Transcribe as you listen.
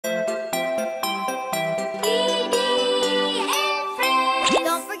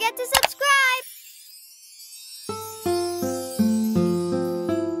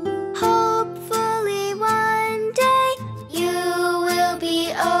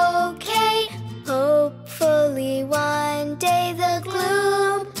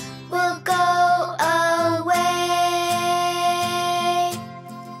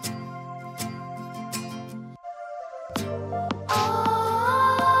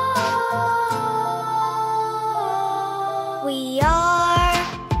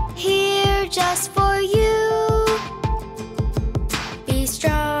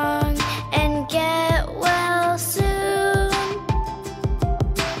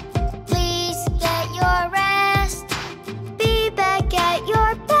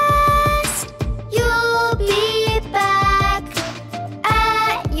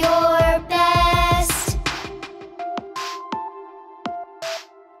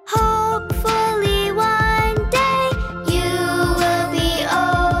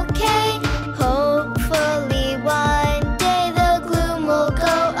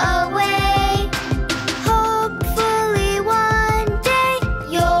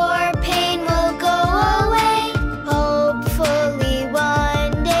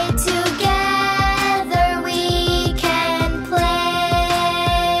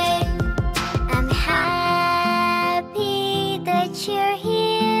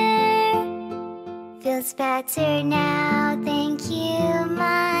here. Feels better now, thank you,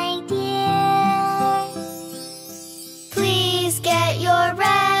 my dear. Please get your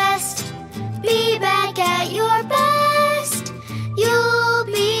rest, be back at your best. You'll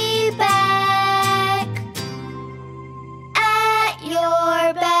be back at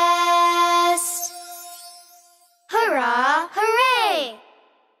your best. Hurrah, hooray!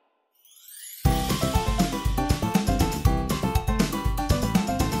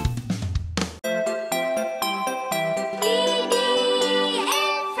 Didi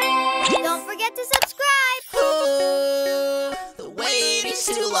Friends! Don't forget to subscribe! Ooh, the waiting's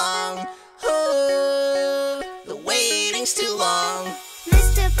too long. Ooh, the waiting's too long.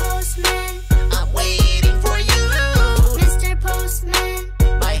 Mr. Postman, I'm waiting for you. Mr. Postman,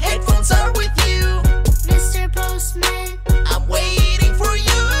 My headphones are with you. Mr. Postman, I'm waiting for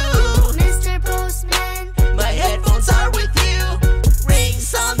you. Mr. Postman. My headphones are with you.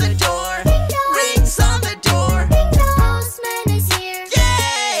 Rings on the door. Rings on the door. The postman is here.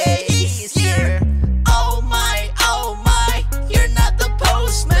 Yay, he's here. Oh my, you're not the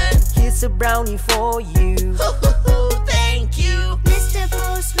postman. Here's a brownie for you. Thank you. Mr.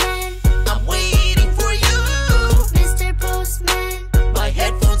 Postman, I'm waiting for you. Mr. Postman, My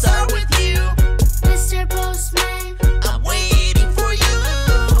headphones are with you. Mr. Postman, I'm waiting for you.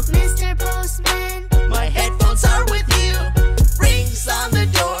 Mr. Postman. My headphones are with you. Rings on the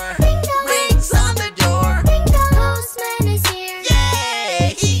door. Rings on the door. The postman is here.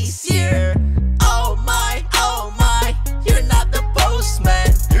 Yay, he's here. Oh my, you're not the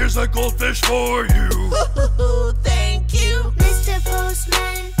postman. Here's a goldfish for you. Thank you. Mr.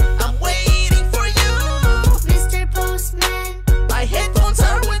 Postman, I'm waiting for you. Mr. Postman, My headphones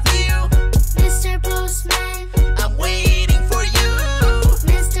are with you. Mr. Postman, I'm waiting for you.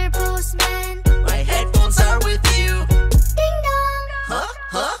 Mr. Postman. My headphones are with you. Ding dong!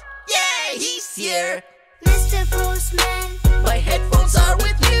 Huh? Yay, he's here. Mr. Postman, My headphones are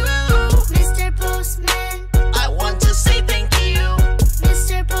with you. Mr. Postman, I want to say thank you.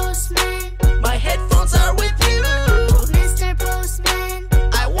 Mr. Postman, My headphones are with you. Mr. Postman.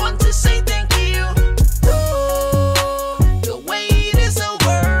 I want to say thank you. Ooh, the wait is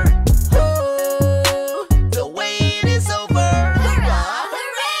over. Ooh, the wait is over. Hurrah,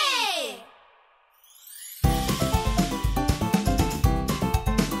 hooray!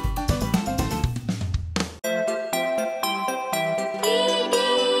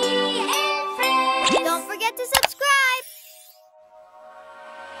 Didi Friends! Don't forget to subscribe!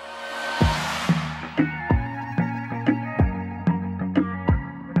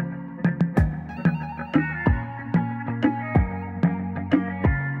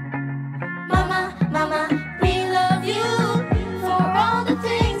 Mama, Mama, we love you for all the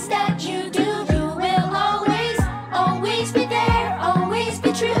things that you do. You will always, always be there, always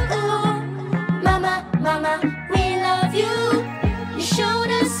be true. Mama, Mama, we love you. You showed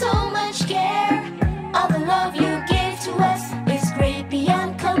us so much care. All the love you gave to us is great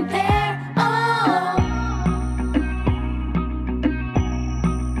beyond compare. Oh.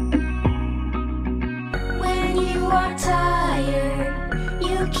 When you are tired,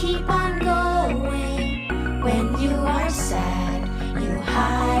 you keep on going. When you are sad, you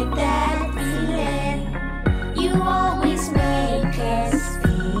hide that feeling. You always make us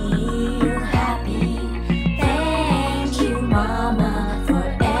feel happy. Thank you, Mama, for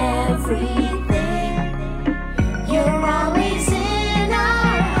everything. You're always in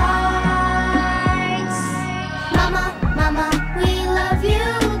our hearts. Mama, Mama, we love you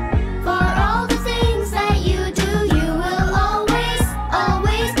for all the things that you do. You will always,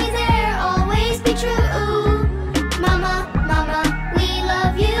 always be there, always be true. Mama, Mama, we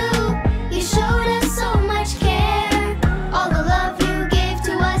love you. You showed us so much care. All the love you gave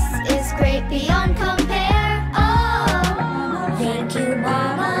to us is great beyond compare. Oh, thank you,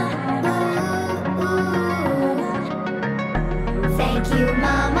 Mama. Ooh, ooh. Thank you,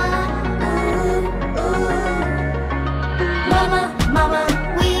 Mama. Ooh, ooh. Mama, Mama,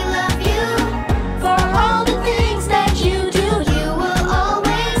 we love you for all the things that you do. You will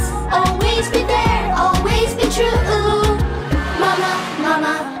always, always be there, always be true. Mama,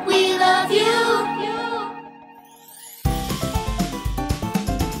 Mama, we love you.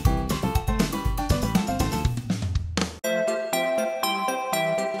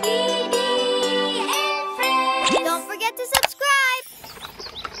 Didi Friends! Don't forget to subscribe.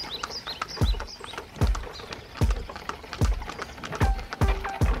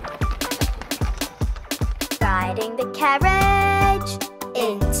 Riding the carriage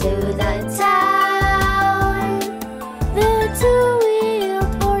into the town. The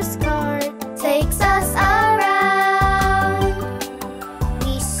two-wheeled horse cart takes us around.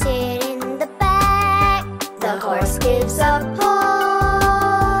 gives a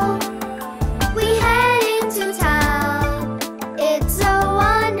pull. We head into town. It's so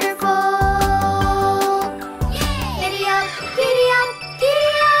wonderful. Giddy up, giddy up,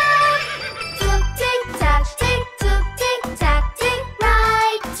 giddy up. Took tick tack, tick took tick tack, tick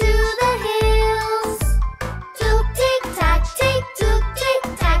right to the hills. Took tick tack, tick took tick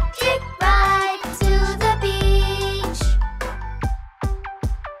tack, tick right to the beach.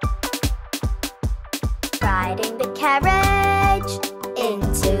 Riding the carriage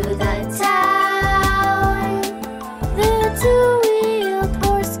into the town. The two-wheeled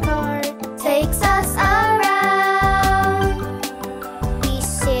horse cart takes us around. We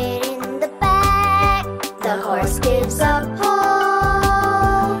sit in the back. The horse gives a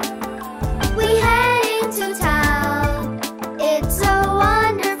pull. We head into town. It's so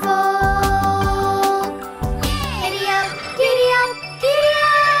wonderful. Giddy up, giddy up, giddy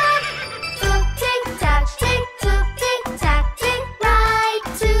up. Took tick tack, tick took tick tack, tick right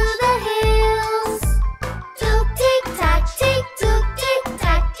to the hills. Took tick tack, tick took tick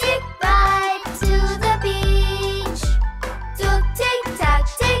tack, tick right to the beach. Took tick tack,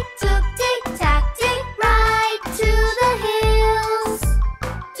 tick took tick tack, tick right to the hills.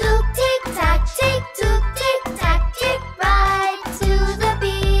 Took tick tack, tick took tick tack, tick right to the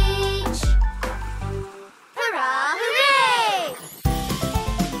beach. Hurrah, hooray!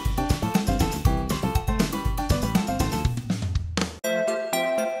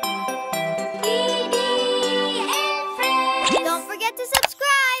 Didi and Friends. Don't forget to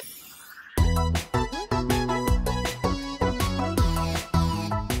subscribe.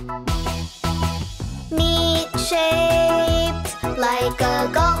 Neat shaped like a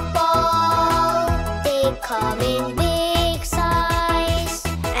golf ball. They come in big size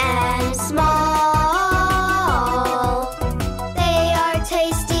and small. They are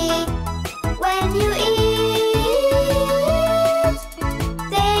tasty when you eat.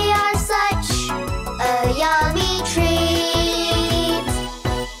 They are such a yummy treat.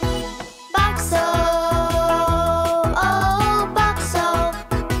 Boxo, oh boxo,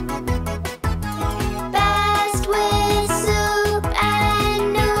 best with soup and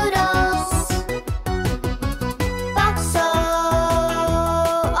noodles. Boxo,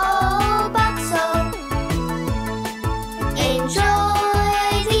 oh boxo,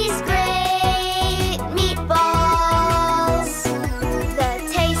 enjoy these great meatballs. The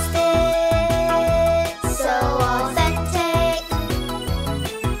taste is so authentic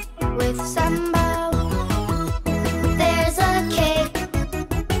with sambal. There's a kick.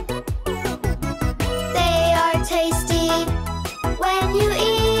 They are tasty when you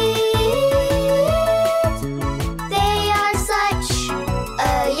eat. They are such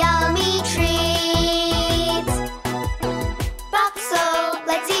a yummy treat. Boxo,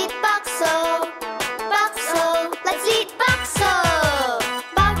 let's eat boxo. Boxo, let's eat boxo.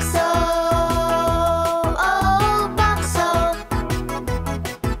 Boxo, oh boxo,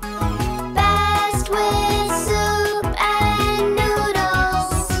 best with soup and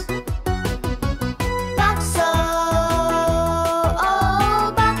noodles. Boxo,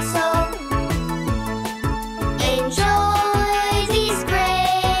 oh boxo, enjoy these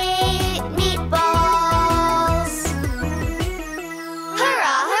great meatballs.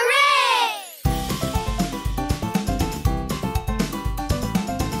 Hurrah, hooray!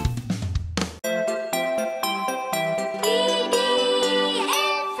 Didi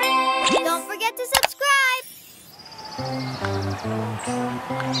and Friends. Don't forget to subscribe.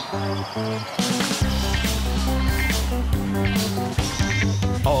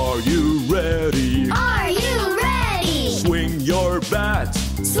 Are you ready? Are you ready? Swing your bat,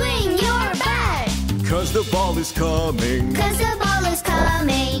 Swing your bat, 'cause the ball is coming. 'cause the ball is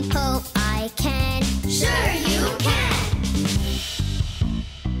coming. Hope I can. Sure you can.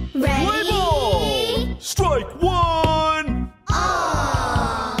 Play Ready? ball! Strike one!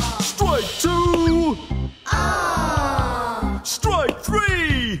 Aw, Strike two! aw, Strike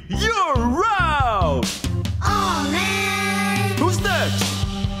three! You're out! aw, man. Who's next?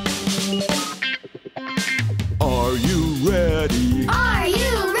 Are you ready? Are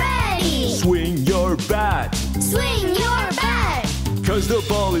you ready? Swing your bat, Swing your bat, 'cause the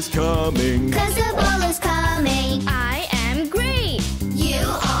ball is coming. 'cause the ball is coming. I am great. You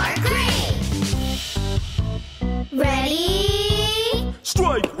are great. Ready?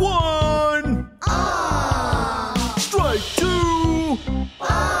 Strike one! Aw, Strike two!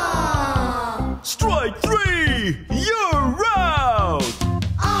 aw, Strike three! You're out!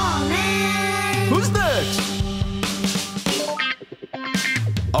 aw, man. Who's next?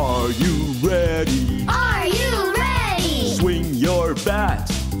 Are you ready? Are you ready? Swing your bat,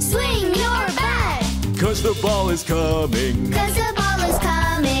 Swing your bat, 'cause the ball is coming. 'Cause the ball is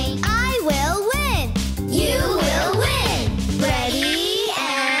coming. I will win. You will win. Ready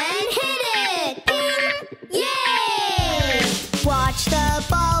and hit it. Ping. Yay! Watch the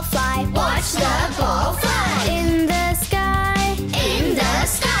ball fly. Watch the ball fly. In the sky. In the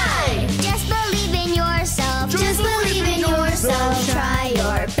sky. Just believe in yourself. Just believe in yourself. Try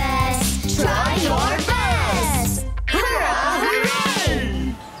your best. Try your best. Hurrah, hooray!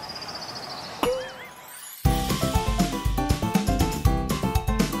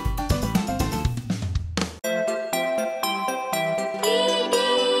 Didi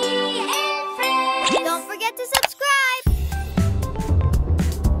Friends. Don't forget to subscribe.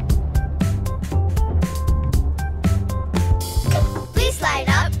 Please line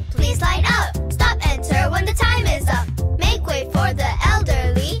up, please line up. Stop, enter when the time is up. Make way for the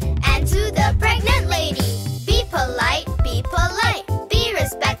elderly and to the pregnant lady. Be polite, be polite. Be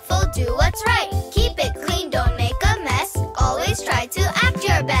respectful, do what's right. Keep it clean, don't make a mess. Always try to act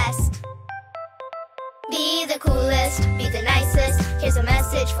your best. Be the coolest, be the nicest. Here's a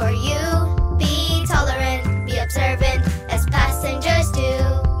message for you. Be tolerant, be observant, as passengers do.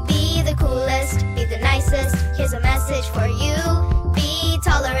 Be the coolest, be the nicest. Here's a message for you. Be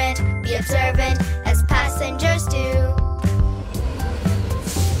tolerant, be observant, as passengers do.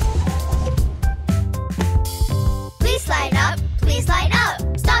 Please line up, please line up.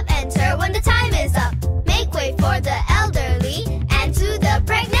 Stop, enter when the time is up. Make way for the elderly and to the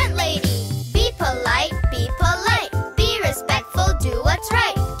pregnant lady. Be polite, be polite. Be respectful, do what's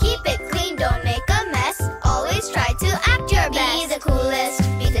right. Keep it clean, don't make a mess. Always try to act your best. Be the coolest,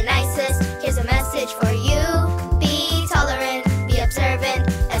 be the nicest. Here's a message for you. Be tolerant, be observant,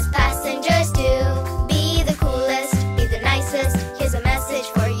 as passengers do. Be the coolest, be the nicest. Here's a message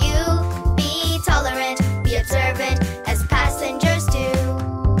for you. Be tolerant, be observant, as passengers do.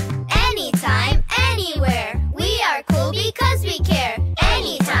 Anytime, anywhere, we are cool because we care.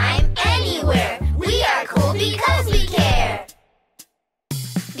 Anytime, anywhere, we are cool because we care.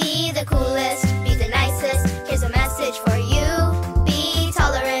 Be the coolest, be the nicest. Here's a message for you. Be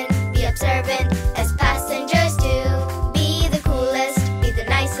tolerant, be observant, as passengers do. Be the coolest, be the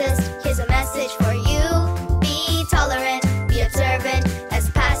nicest. Here's a message for you. Be tolerant, be observant, as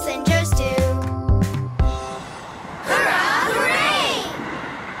passengers do. Hurrah, hooray!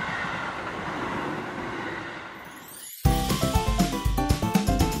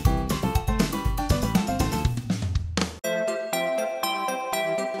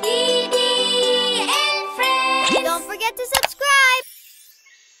 Didi and Friends. Don't forget to subscribe.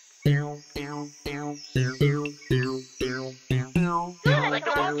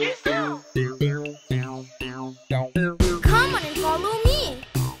 Come on and follow me.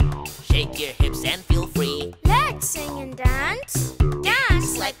 Shake your hips and feel free. Let's sing and dance.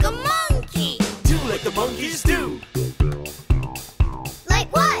 Dance like a monkey. Do like the monkeys do.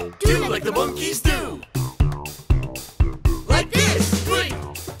 Like what? Do like the monkeys do. Like this. 3,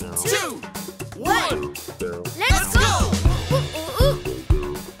 2, 1. Let's go. Ooh, ooh, ooh.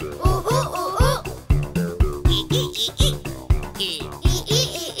 Ooh, ooh, ooh, ooh. E e e e e. E, e,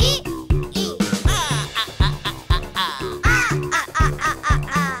 e, e, e. Ah ah ah ah ah ah. Ah, ah, ah, ah, ah,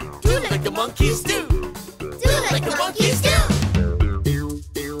 ah. Do like the monkeys do. Do like the monkeys do. Do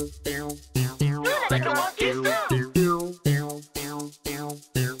like the monkeys do. Do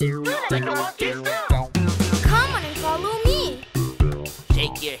like the monkeys do. Come on and follow me.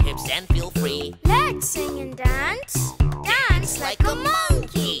 Shake your hips and feel free. Let's sing and dance. Dance like a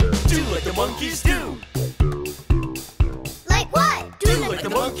monkey. Do like the monkeys do. Like what? Do like the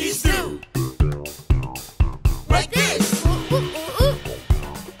monkeys do. Like this. Ooh, ooh, ooh, ooh.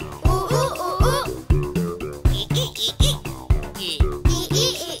 Ooh, ooh, ooh, ooh. E e e e e. E, e,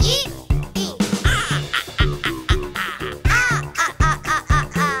 e, e, e. Ah, ah, ah, ah, ah,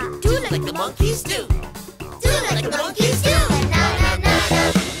 ah. Do like the monkeys do. Do like the monkeys do. Na, na, na, na.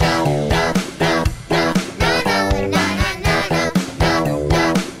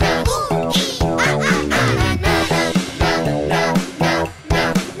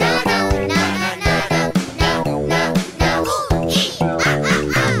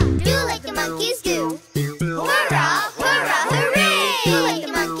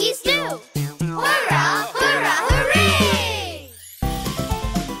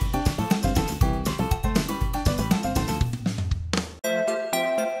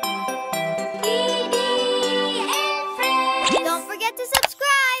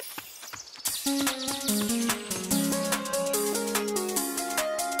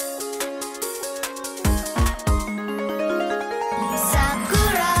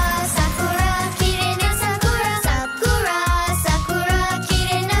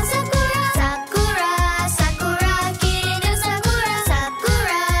 Sakura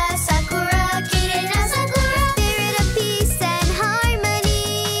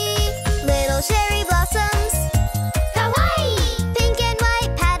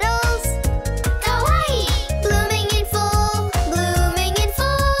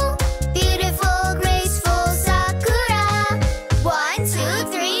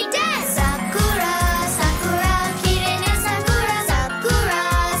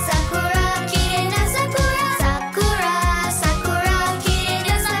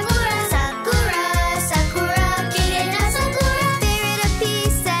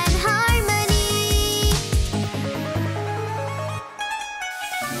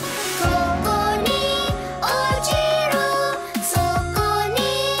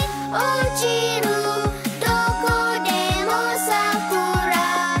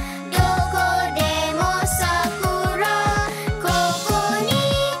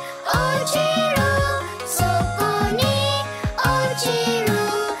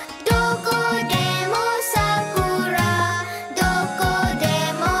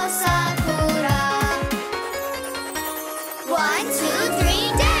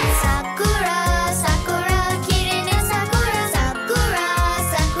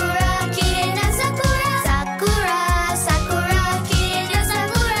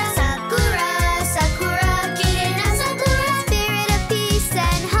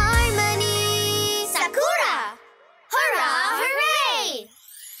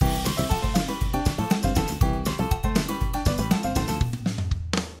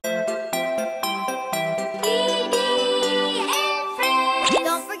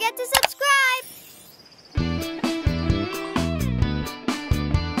forget to subscribe!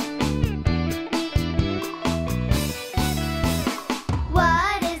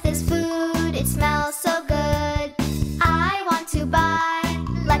 What is this food? It smells so good. I want to buy.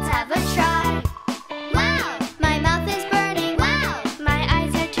 Let's have a try. Wow! My mouth is burning. Wow! My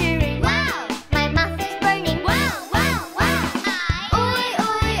eyes are tearing. Wow! My mouth is burning. Wow! Wow! Wow! Oi!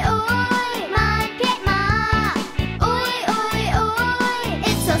 Oi! Oi! Man piet ma. Oi! Oi! Oi!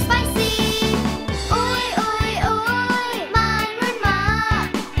 It's so spicy. Oi! Oi! Oi! Man run ma.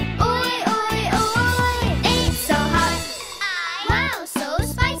 Oi! Oi! Oi! It's so hot. Wow! So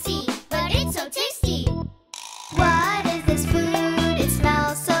spicy, but it's so tasty. What is this food? It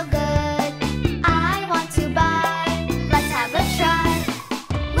smells so good. I want to buy. Let's have a try.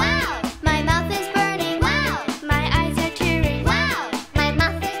 Wow! My mouth is burning. Wow! My eyes are tearing. Wow! My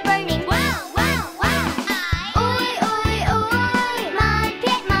mouth is burning. Wow! Wow! Wow! Oi! Oi! Oi! Man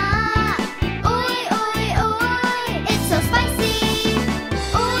piet ma. Oi! Oi! Oi! It's so spicy.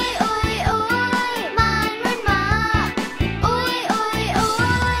 Oi! Oi! Oi! Man run ma. Oi! Oi!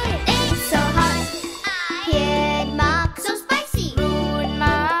 Oi! It's so hot. Piet ma. So spicy. Run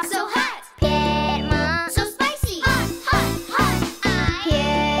ma. So hot. Piet ma. So spicy. Hot, hot, hot.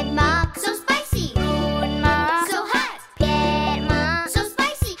 Piet ma. So spicy. Run ma. So hot. Piet ma. So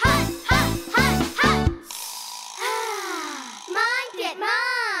spicy. Hot, hot, hot, hot. Man piet ma.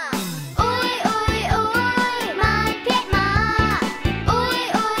 Oi, oi, oi. Man piet ma. Oi,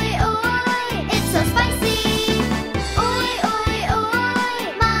 oi, oi. It's so spicy. Oi, oi, oi.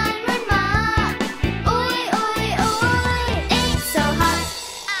 Man run ma. Oi, oi, oi. It's so hot.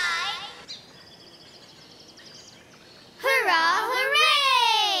 Hurrah,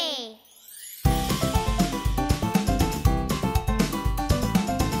 hooray!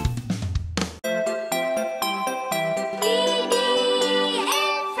 Didi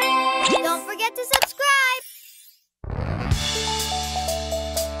and Friends! Don't forget to subscribe!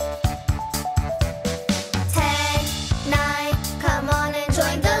 10, 9, come on and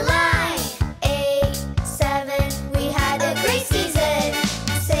join the line. 8, 7, we had a great season.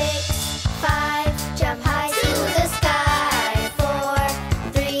 6, 5, jump high to the sky. 4,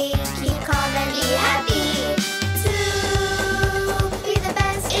 3, keep calm and be happy. 2, be the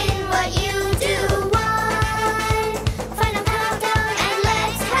best in what you do. 1, final countdown and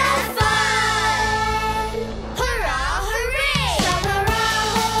let's have fun. Hurrah, hooray! Hurrah,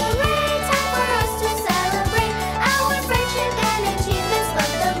 hooray! Time for us to celebrate our friendship and achievements.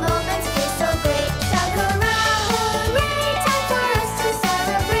 Let the moments feel so great. Shout hurrah, hooray! Time for us to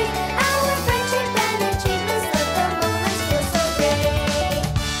celebrate our friendship and achievements. Let the moments feel so great.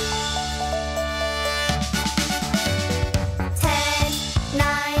 10,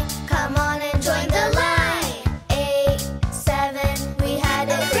 9, come on and join the line. 8, 7, we had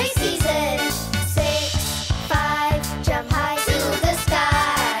a great season. 6, 5, jump high to the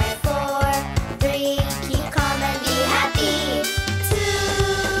sky. 4, 3, keep calm and be happy. 2,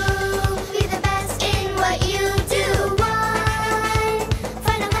 be the best in what you do. 1,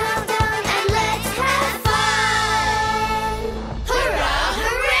 final countdown and let's have fun. Hurrah,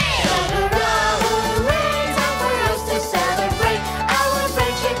 hooray! Hurrah, hooray! Time for us to celebrate our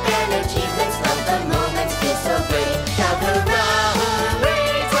friendship and achievements. Let the moments feel so great. Shout hurrah, hooray!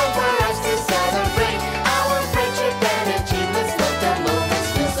 Time for us to celebrate our friendship and achievements. Let the moments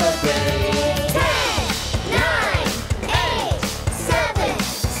feel so great. 10, 9, 8, 7,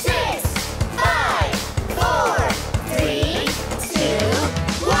 6, 5, 4, 3, 2,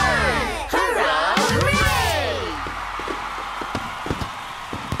 1. Hurrah, hooray!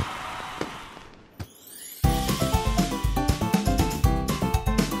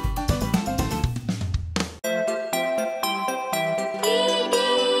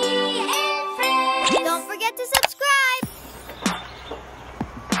 Didi and Friends! Don't forget to subscribe!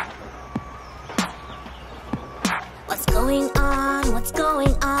 What's going on? What's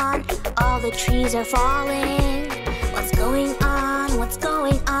going on? All the trees are falling. What's going on? What's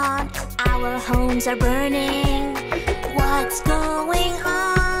going on? Our homes are burning. What's going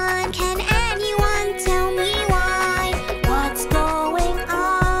on? Can anyone tell me why? What's going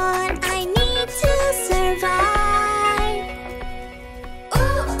on? I need to survive. Ooh,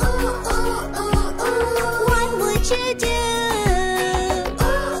 ooh, ooh, ooh, ooh. What would you do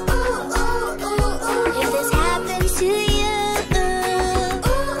Ooh, ooh, ooh, ooh, ooh. if this happens to you? Ooh,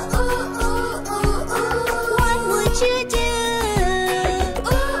 ooh, ooh, ooh, ooh. What would you do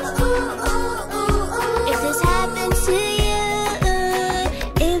Ooh, ooh, ooh, ooh, ooh. if this happens to you?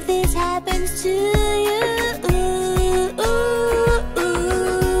 If this happens to you?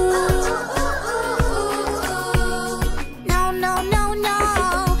 No, no, no, no.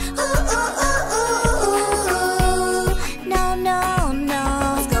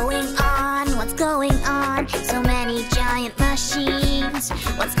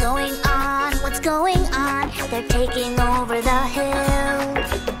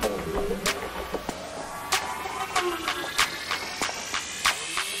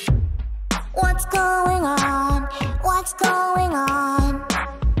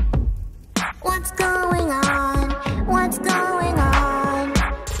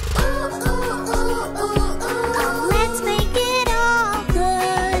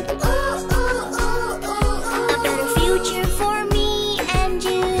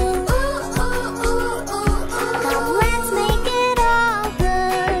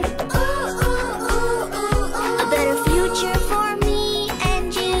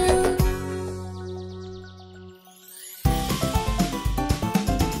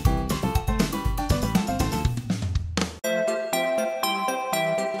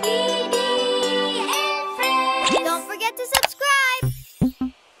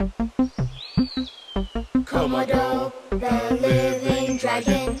 Komodo, the living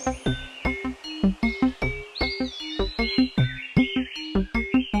dragon.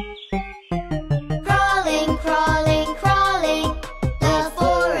 Crawling, crawling, crawling, the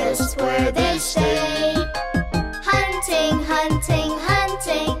forests where they stayed. Hunting, hunting,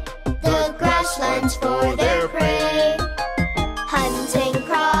 hunting, the grasslands for their prey. Hunting,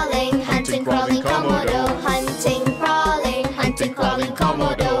 crawling, crawling, Komodo. Hunting, crawling,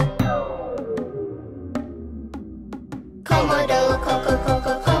 Komodo. Komodo,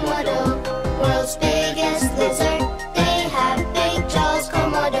 Komodo, world's biggest lizard. They have big jaws.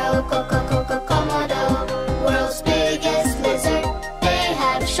 Komodo, Komodo, world's biggest lizard. They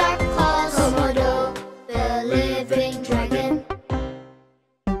have sharp claws. Komodo, the living dragon.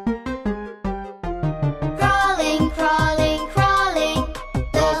 Crawling, crawling, crawling,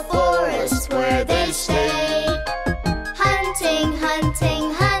 the forests where they stay. Hunting,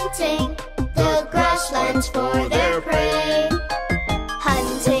 hunting, hunting, the grasslands for their prey.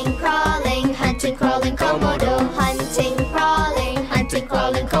 Hunting, crawling, Komodo. Hunting,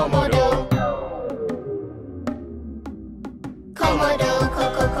 crawling, Komodo. Komodo,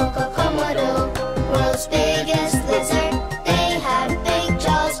 Komodo, world's biggest lizard. They have big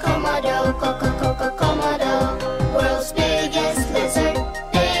jaws. Komodo, Komodo, world's biggest lizard.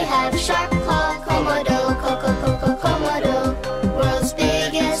 They have sharp claws. Komodo, Komodo, world's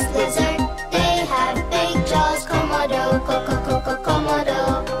biggest lizard. They have big jaws. Komodo, Komodo,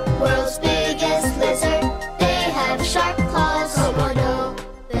 world's biggest lizard. They have sharp claws. Komodo,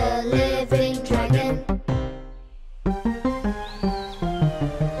 the living dragon.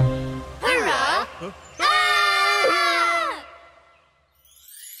 Hurrah! Ah!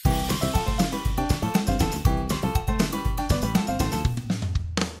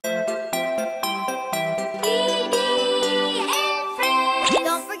 Didi and Friends!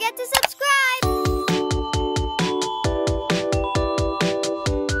 Don't forget to subscribe!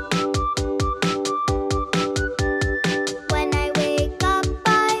 When I wake up,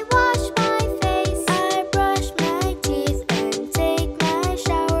 I wash my face, I brush my teeth and take my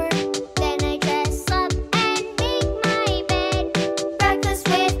shower. Then I dress up and make my bed. Breakfast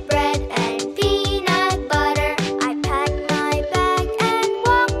with bread and peanut butter. I pack my bag and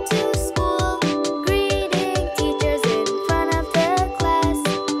walk to school, greeting teachers in front of the class.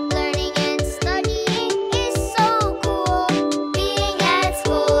 Learning and studying is so cool. Being at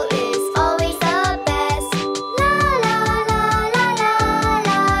school is always the best. La la la la la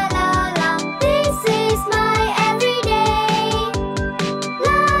la la la. This is my everyday.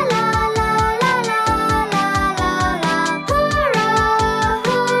 La la la la la la la la. Hora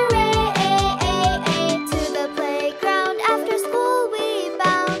Horey! To the playground after school we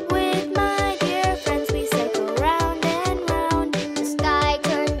bound. With my dear friends we cycle round and round. The sky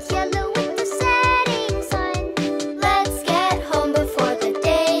turns yellow with the setting sun. Let's get home before the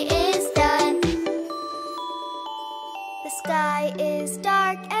day is done. The sky is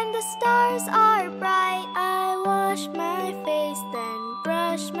dark and the stars are bright. I wash my face, then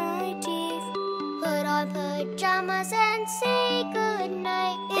brush my teeth. Put on pajamas and say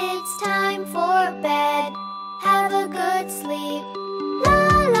goodnight. It's time for bed. Have a good sleep. La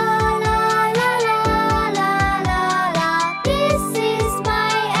la la la la la la la. This is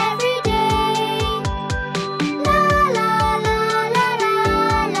my everyday. La la la la la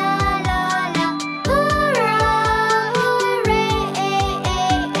la la la. Hora Horey!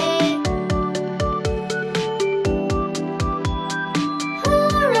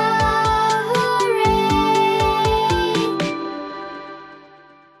 Hora Horey!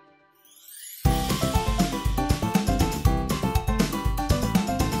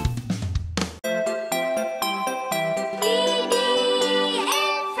 Didi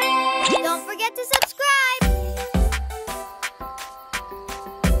and Friends! Don't forget to subscribe!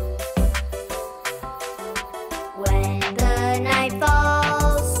 When the night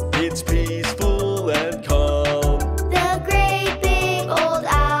falls, It's peaceful and calm. the great big old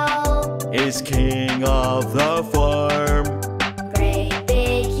owl, Is king of the farm. great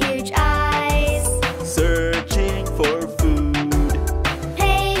big huge eyes, Searching for food.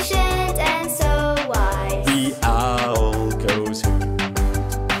 patient and so wise. The owl goes hoot.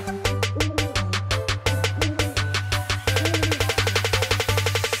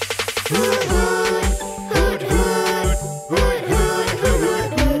 Hoot hoot, hoot hoot, hoot hoot, hoot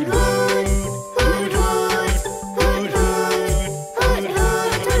hoot, hoot hoot, hoot hoot, hoot hoot, hoot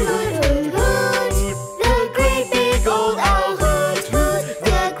hoot, hoot hoot, hoot. The great big old owl hoot hoot,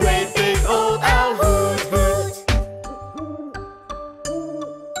 the great big old owl hoot hoot.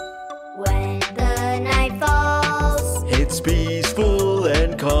 When the night falls, It's peaceful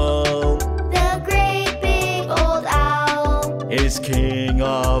and calm. the great big is king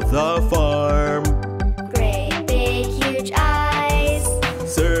of the farm. Great big huge eyes,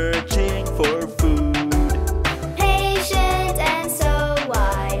 Searching for food. patient and so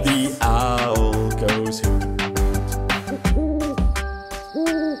wise. The owl goes hoot.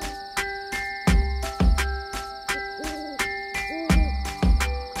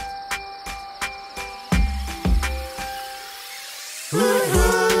 Hoot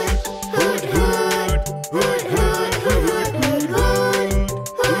hoot, hoot hoot, hoot hoot, hoot hoot,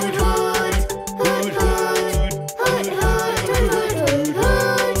 hoot hoot, hoot hoot, hoot hoot, hoot hoot,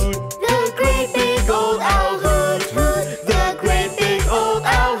 hoot. The great big old owl hoot hoot, the great big old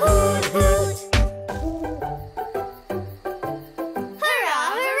owl hoot hoot. Hurrah,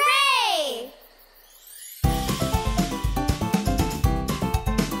 hooray!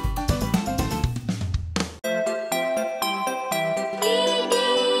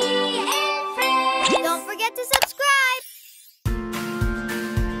 Didi and Friends. Don't forget to subscribe.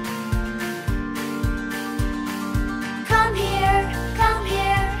 Come here,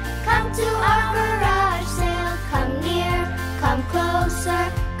 come to our garage sale. Come near, come closer,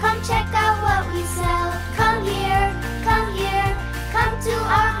 come check out what we sell. Come here, come to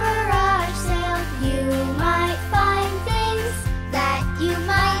our garage sale. You might find things that you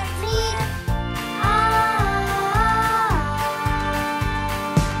might need.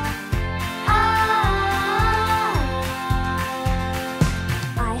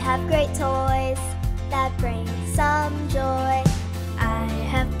 I have great toys that bring some joy. I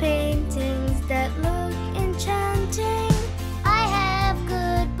have paintings that look enchanting. I have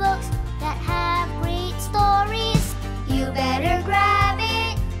good books that have great stories. You better grab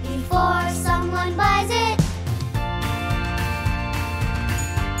it before someone buys it.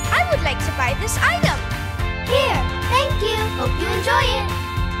 I would like to buy this item. Here, thank you. Hope you enjoy it.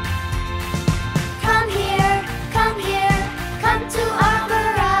 Come here, come to our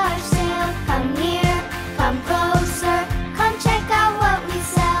garage sale. Come near, come closer, come check out what we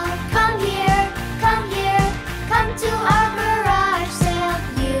sell. Come here, come to our garage sale.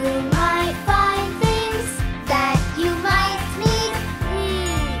 You might find things that you might need.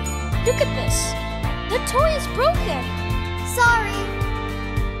 Look at this. The toy is broken. Sorry,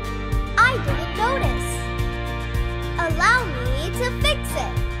 I didn't notice. Allow me to fix it.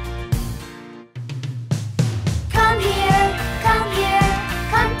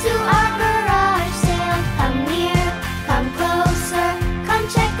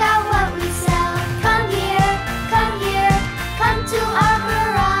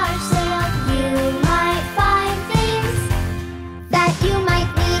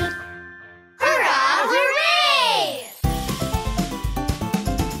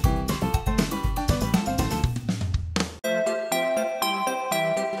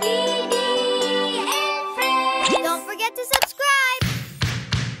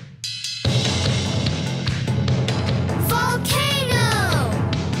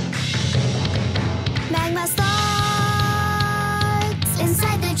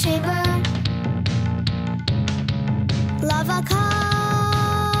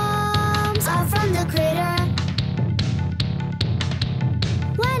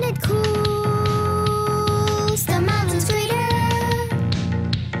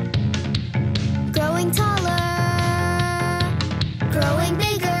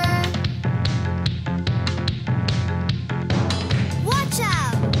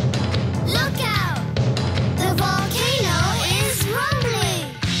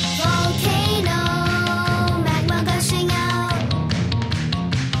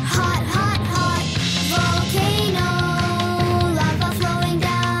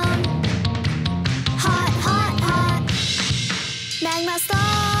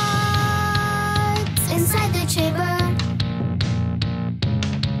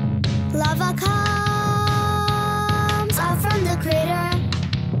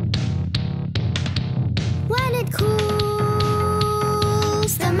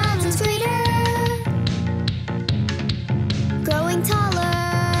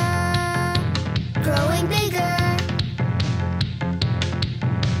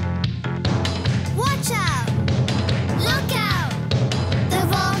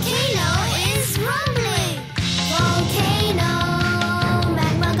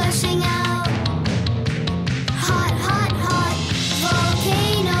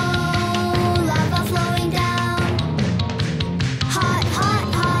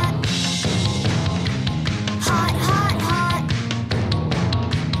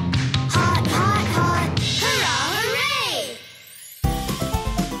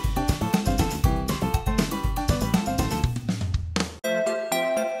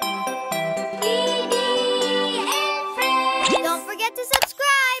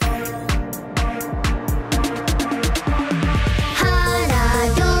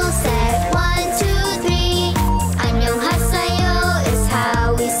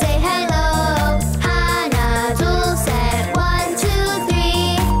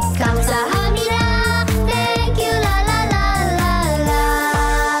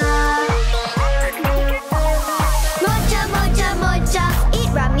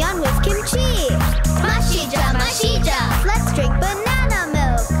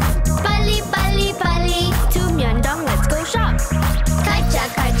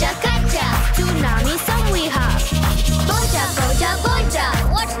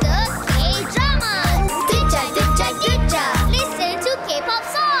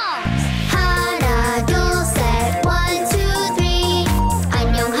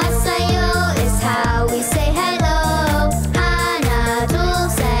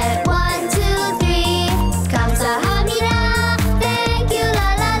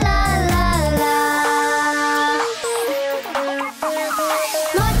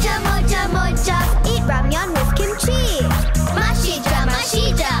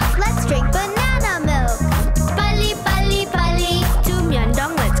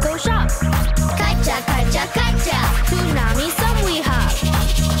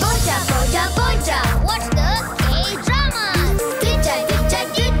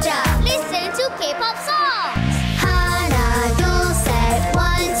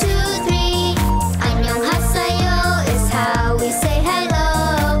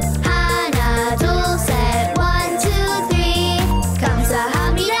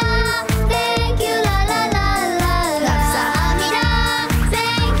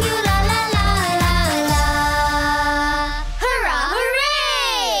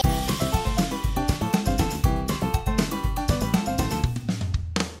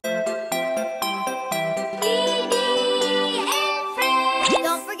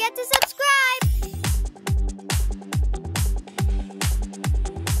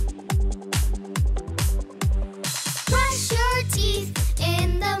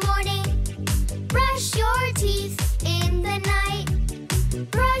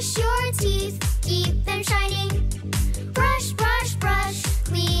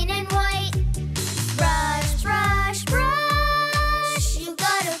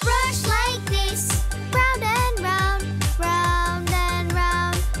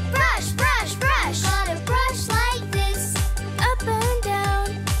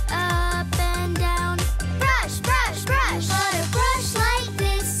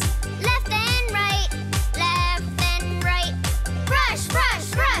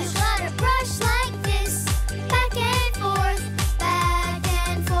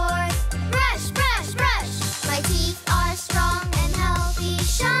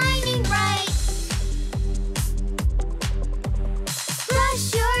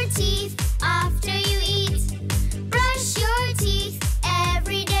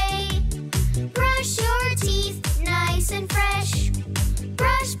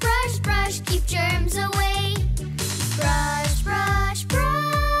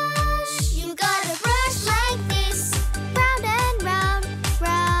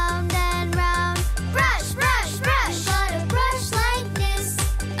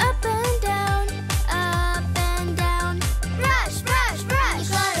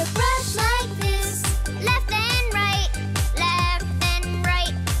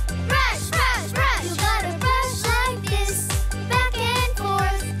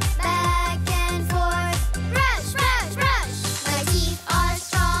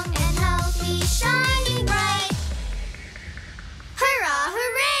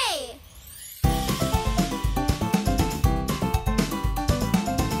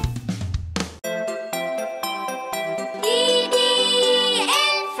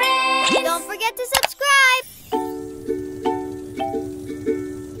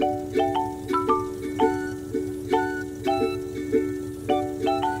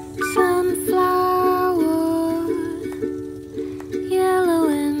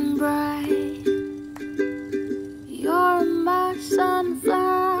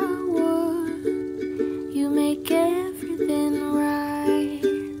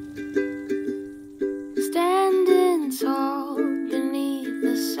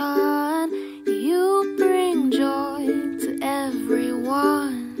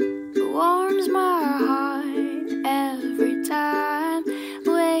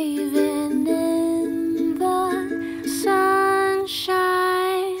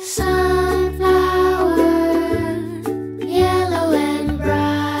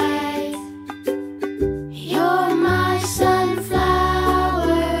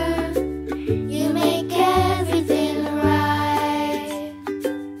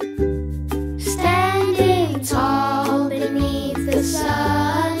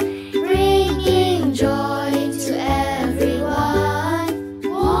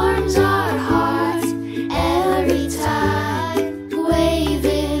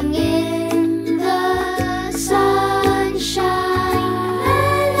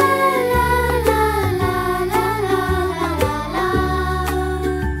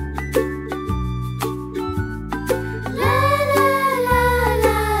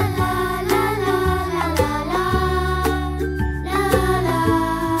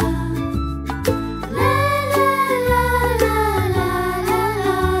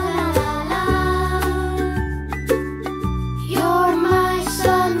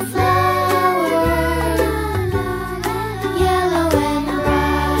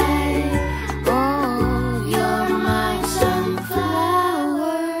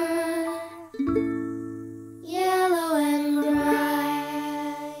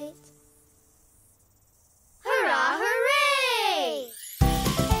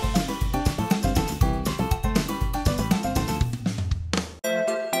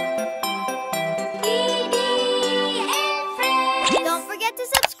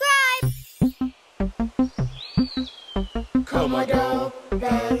 Komodo,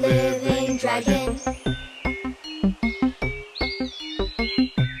 the living dragon.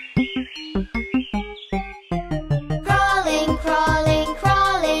 Crawling, crawling,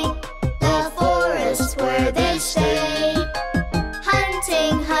 crawling, the forest where they stay.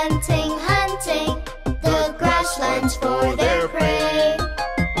 Hunting, hunting, hunting, the grasslands for their prey.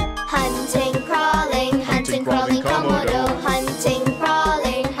 Hunting, crawling, crawling, Komodo.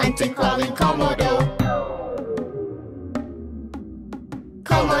 Hunting, crawling, Komodo.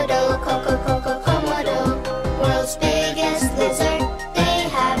 Komodo, Komodo, world's biggest lizard. They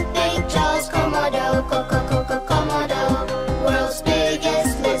have big jaws. Komodo, Komodo, world's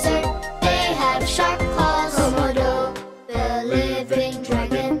biggest lizard. They have sharp claws. Komodo, the living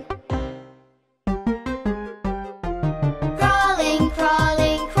dragon. Crawling,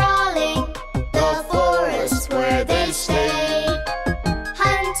 crawling, crawling, the forest where they stay.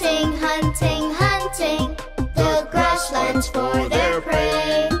 Hunting, hunting, hunting, the grasslands for their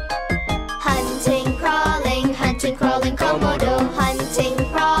prey. Hunting, crawling, Komodo. Hunting,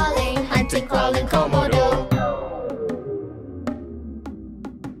 crawling, Komodo.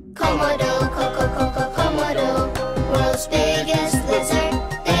 Komodo, Komodo, world's biggest lizard.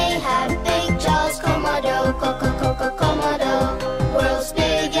 They have big jaws. Komodo, Komodo, world's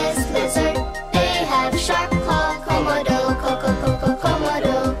biggest lizard. They have sharp claws. Komodo,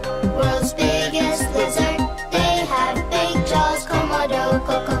 Komodo, world's biggest lizard. They have big jaws. Komodo,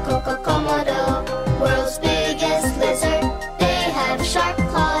 Komodo, world's biggest lizard. They have sharp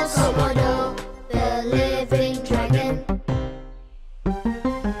claws. Komodo, the living dragon.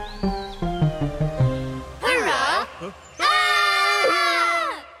 Hurrah! Ah!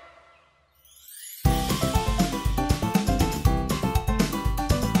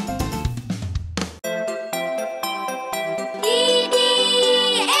 Didi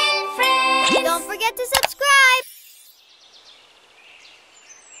and Friends! Don't forget to subscribe!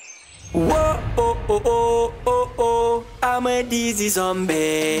 Whoa, oh, oh, oh, oh, oh, I'm a dizzy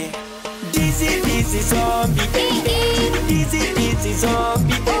zombie. Dizzy, dizzy zombie. Dizzy, dizzy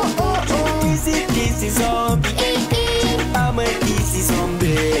zombie. Oh, oh, oh. Dizzy, dizzy zombie. I'm a dizzy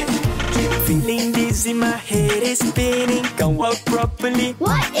zombie. Feeling dizzy, my head is spinning. Can't walk properly.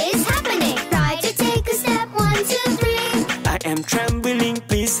 What is happening? Try to take a step, 1, 2, 3. I am trembling,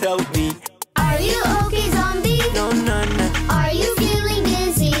 please help me. Are you okay, zombie? No, no, no. Are you feeling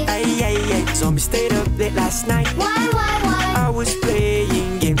dizzy? Ay, ay, ay. Zombie stayed up late last night. Why? I was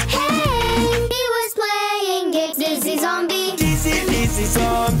playing games. Hey, he was playing games. Dizzy zombie. Dizzy, dizzy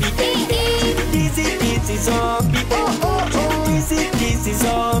zombie. Dizzy, dizzy zombie. Oh, oh, oh. Dizzy, dizzy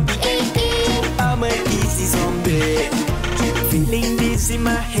zombie. I'm a dizzy zombie. Feeling dizzy,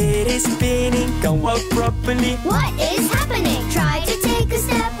 my head is spinning. Can't walk properly. What is happening? Try to take a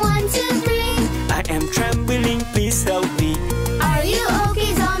step, 1, 2, 3. I am trembling, please help me. Are you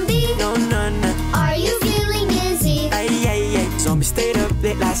okay, zombie? No, no, no. Are you feeling dizzy? Ay, ay, ay. Zombie stayed up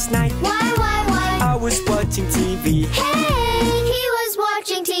late last night. Why? I was watching TV. Hey, he was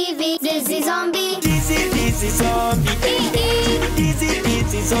watching TV. Dizzy zombie. Dizzy, dizzy zombie. Dizzy,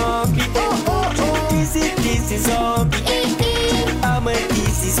 dizzy zombie. Oh, oh, oh. Dizzy, dizzy zombie. I'm a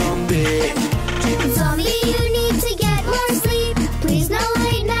dizzy zombie. Zombie, you need to get more sleep. Please, no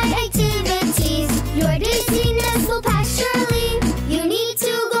late night activities. Your dizziness will pass surely. You need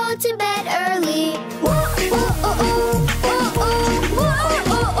to go to bed early. Whoa, oh, oh, oh, oh, oh, whoa,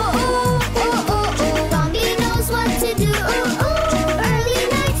 oh, oh, oh, oh, oh, oh. Zombie knows what to do. Oh, oh. Early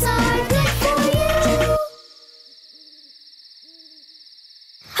nights are good for you.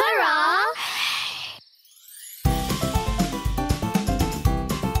 Hurrah!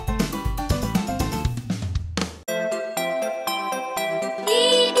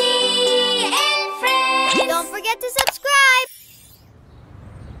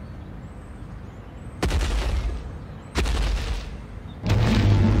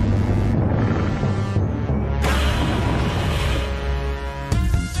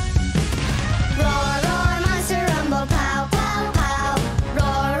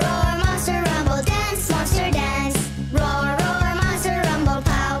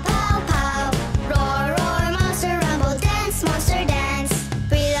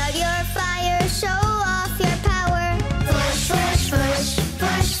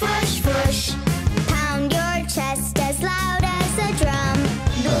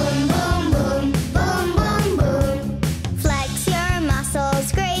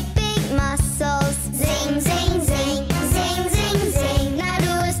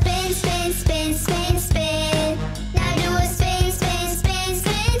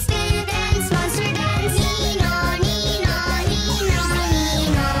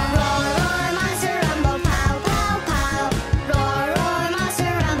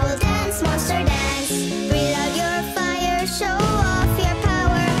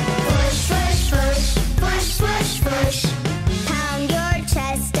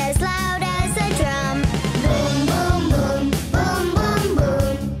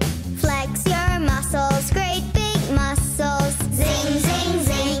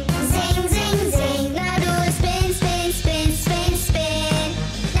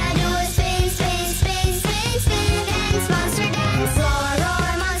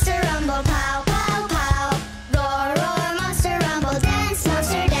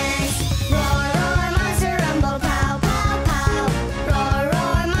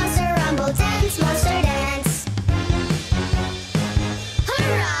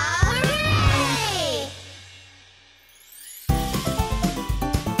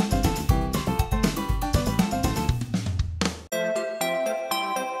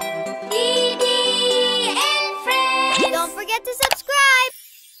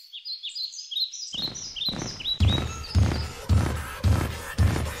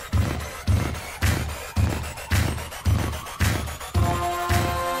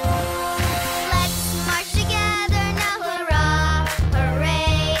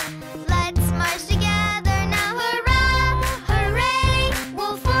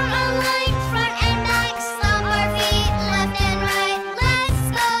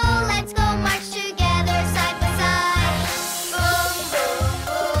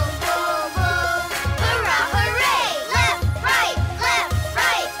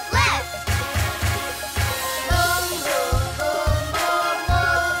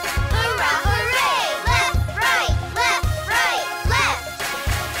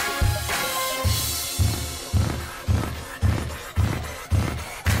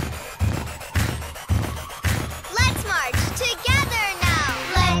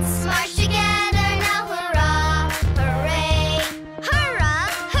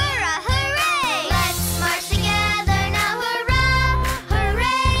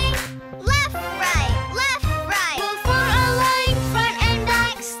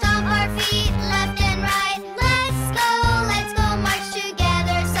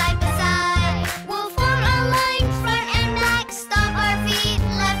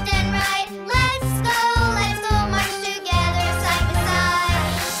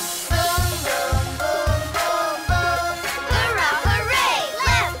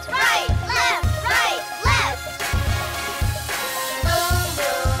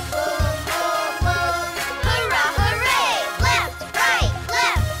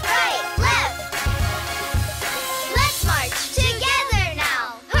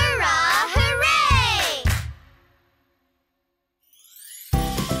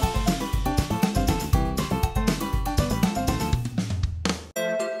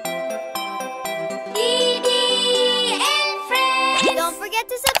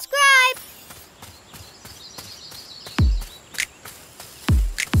 subscribe.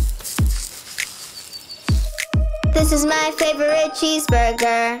 This is my favorite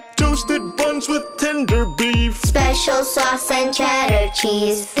cheeseburger. Toasted buns with tender beef. Special sauce and cheddar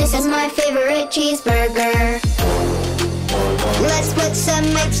cheese. This is my favorite cheeseburger. Let's put some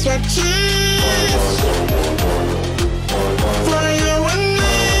extra cheese for you and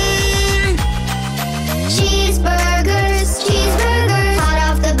me. Cheeseburgers, cheeseburgers, hot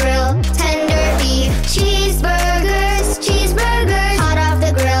off the grill, tender beef. Cheeseburgers, cheeseburgers, hot off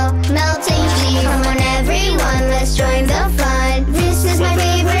the grill, melting cheese. Come on everyone, let's join the fun. This is my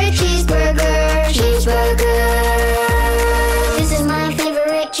favorite cheeseburger. Cheeseburger. This is my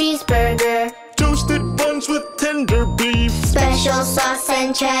favorite cheeseburger. Toasted buns with tender beef. Special sauce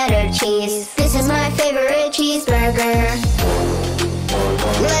and cheddar cheese. This is my favorite cheeseburger.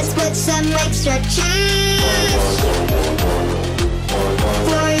 Let's put some extra cheese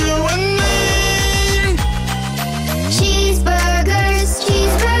for you and me. Cheeseburgers,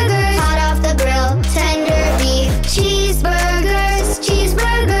 cheeseburgers, hot off the grill, tender beef. Cheeseburgers,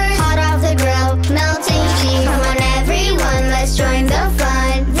 cheeseburgers, hot off the grill, melting cheese. Come on everyone, let's join the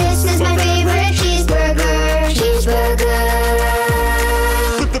fun. This is my favorite cheeseburger. Cheeseburger.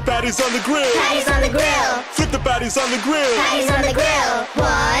 Put the patties on the grill. Patties on the grill. Put the patties on the grill. Patties on the grill.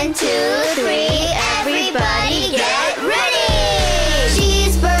 1, 2, 3, everybody get ready!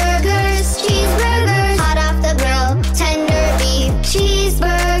 Cheeseburgers, cheeseburgers, hot off the grill, tender beef.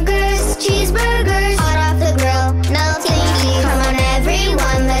 Cheeseburgers, cheeseburgers, hot off the grill, melting cheese. Come on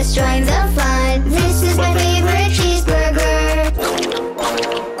everyone, let's join the fun. This is my favorite cheeseburger.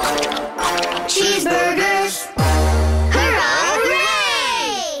 Cheeseburgers. Hora Horey!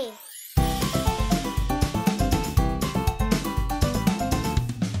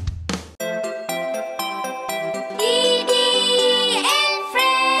 Didi and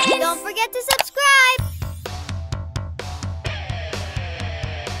Friends! Don't forget to subscribe!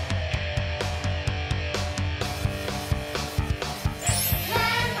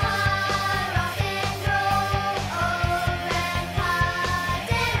 Grandma rock and roll, oh Grandpa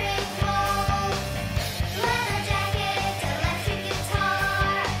Derek roll. Leather jacket, electric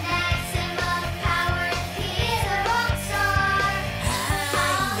guitar, maximum power, he is a rock star.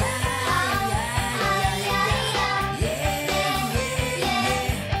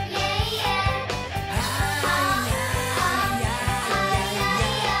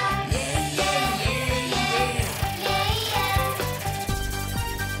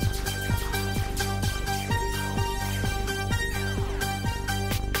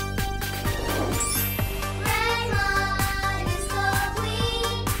 Grandma is the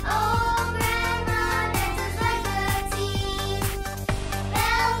queen, oh Grandma dances like a teen.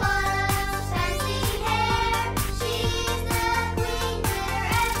 Bell bottoms, fancy hair, she's the queen, glitter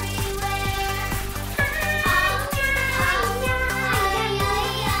everywhere. Oh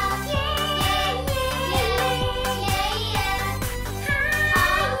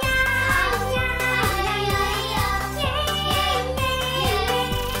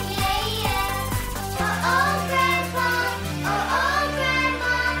Grandpa, oh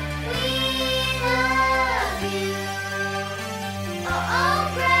Grandma, we love you. Oh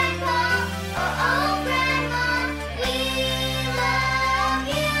Grandpa, oh Grandma, we love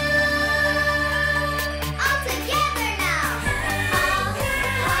you. All together now.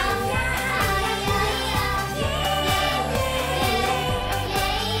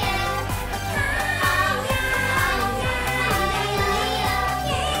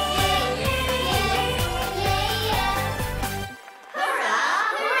 Hora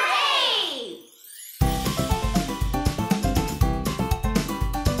Horey!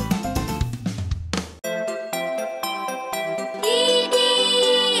 Didi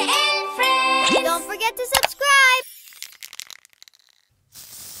and Friends! Don't forget to subscribe!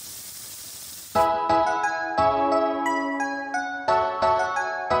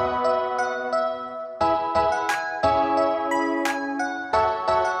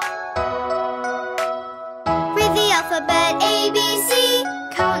 Read the alphabet ABC.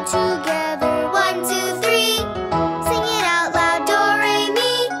 Count together 1, 2, 3. Sing it out loud, do, re,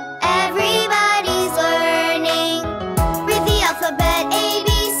 mi. Everybody's learning. Read the alphabet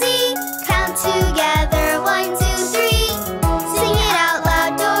ABC. Count together 1, 2, 3. Sing it out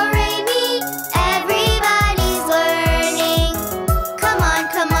loud, do, re, mi. Everybody's learning. Come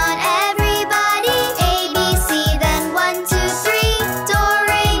on, everybody. ABC, then 1, 2, 3. Do,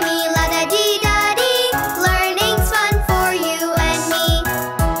 re, mi, la, da, di, da, di. Learning's fun for you and me.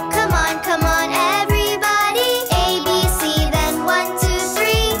 Come on,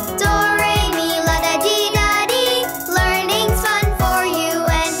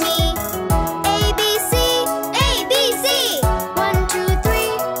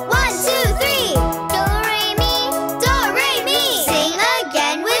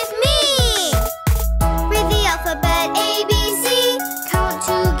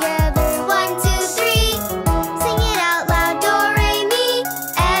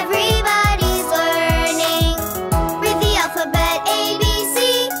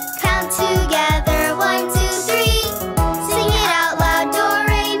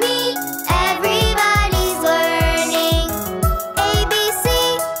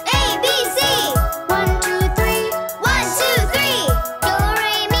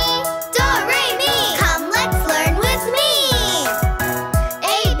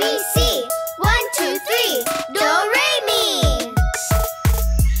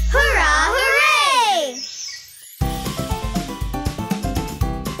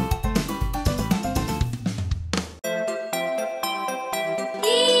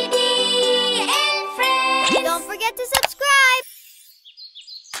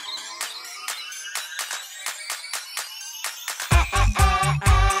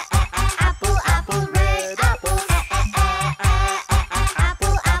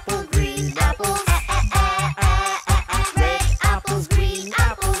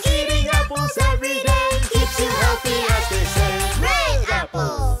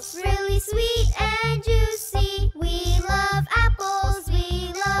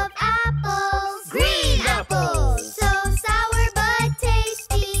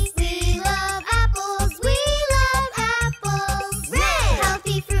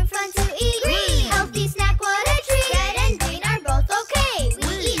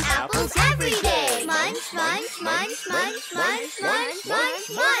 munch, munch, munch, munch,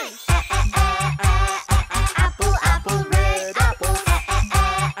 munch. Apple, apple, red apple.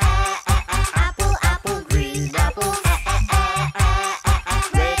 Apple, apple, green apple.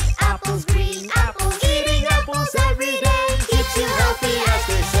 Red apples, green apples. Eating apples every day keeps you healthy, as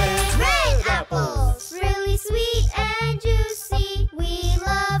they say. Red apples, really sweet and juicy. We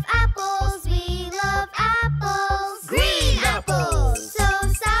love apples, we love apples. Green apples, So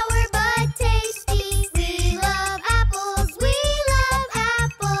sour but tasty. We love apples, we love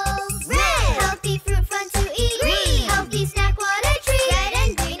apples. Red, Healthy fruit, fun to eat. Green, Healthy snack, what a treat. Red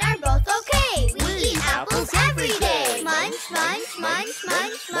and green are both okay. We eat apples every day. Munch, munch, munch,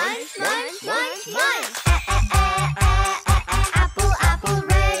 munch, munch, munch, munch, munch. Apple, apple,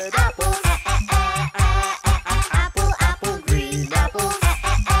 red apple. Apple, apple, green apple.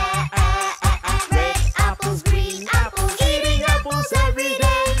 Red apples, green apples. eating apples every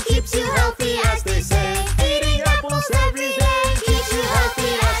day keeps you healthy, as they say. Eating apples every day keeps you healthy,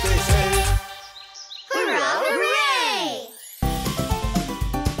 as they say. Hurrah, hooray!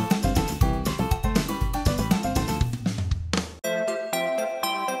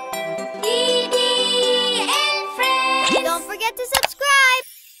 Didi and Friends! Don't forget to subscribe!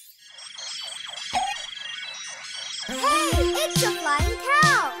 Hey, it's a flying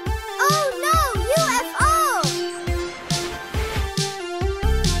cow! Oh no, UFO!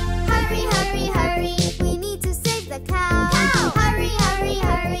 Hurry, hurry, hurry, we need to save the cow. Hurry, hurry,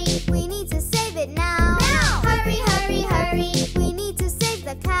 hurry, we need to save it now. Hurry, hurry, hurry, we need to save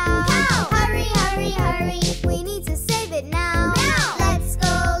the cow. Hurry, hurry, hurry, we need to save it now. Let's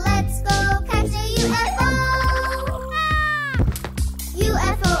go, catch the UFO.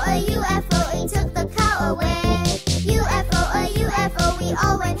 UFO, a UFO, it took the cow away. UFO, a UFO,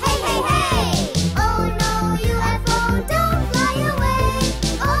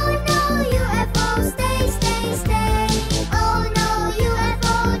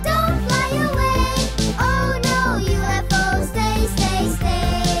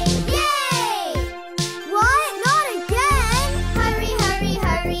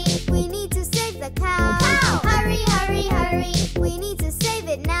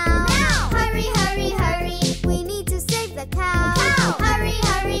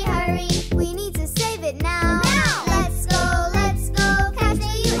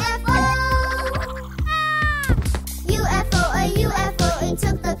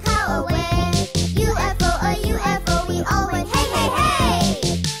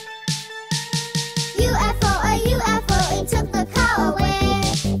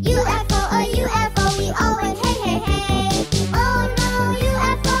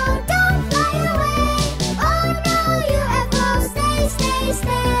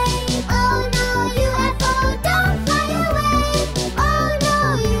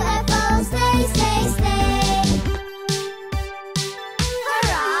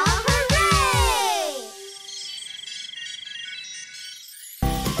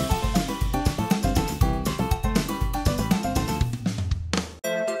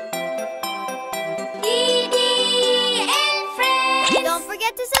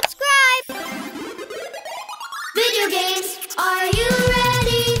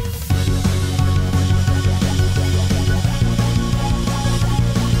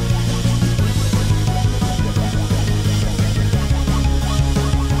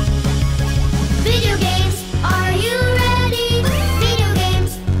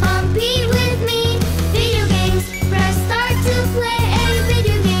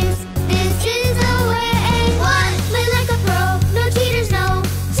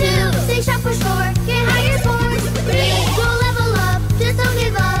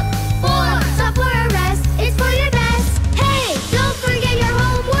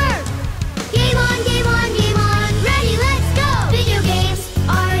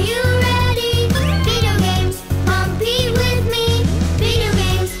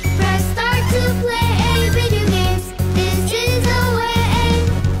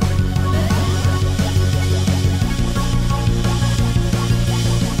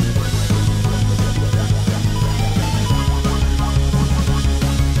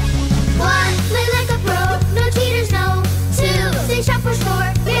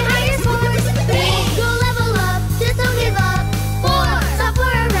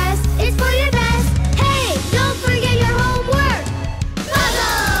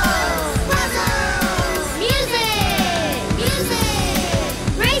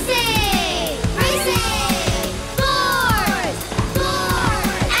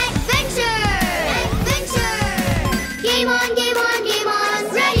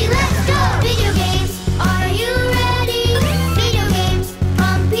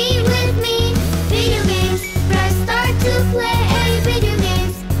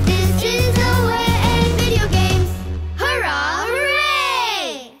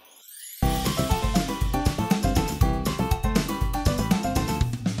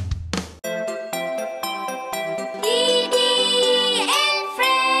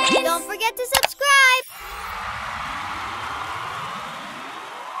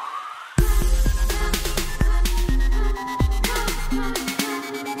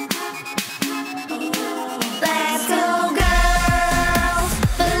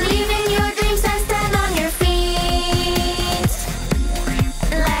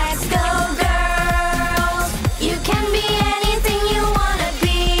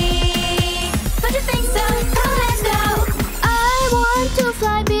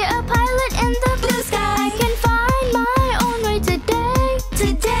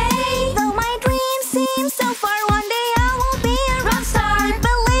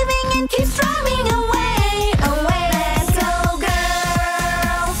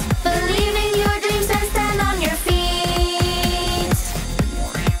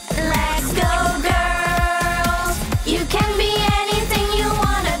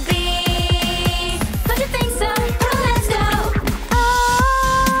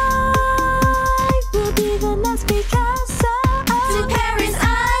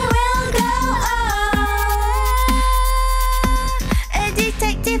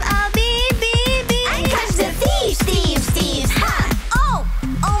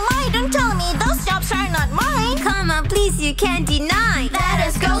 candy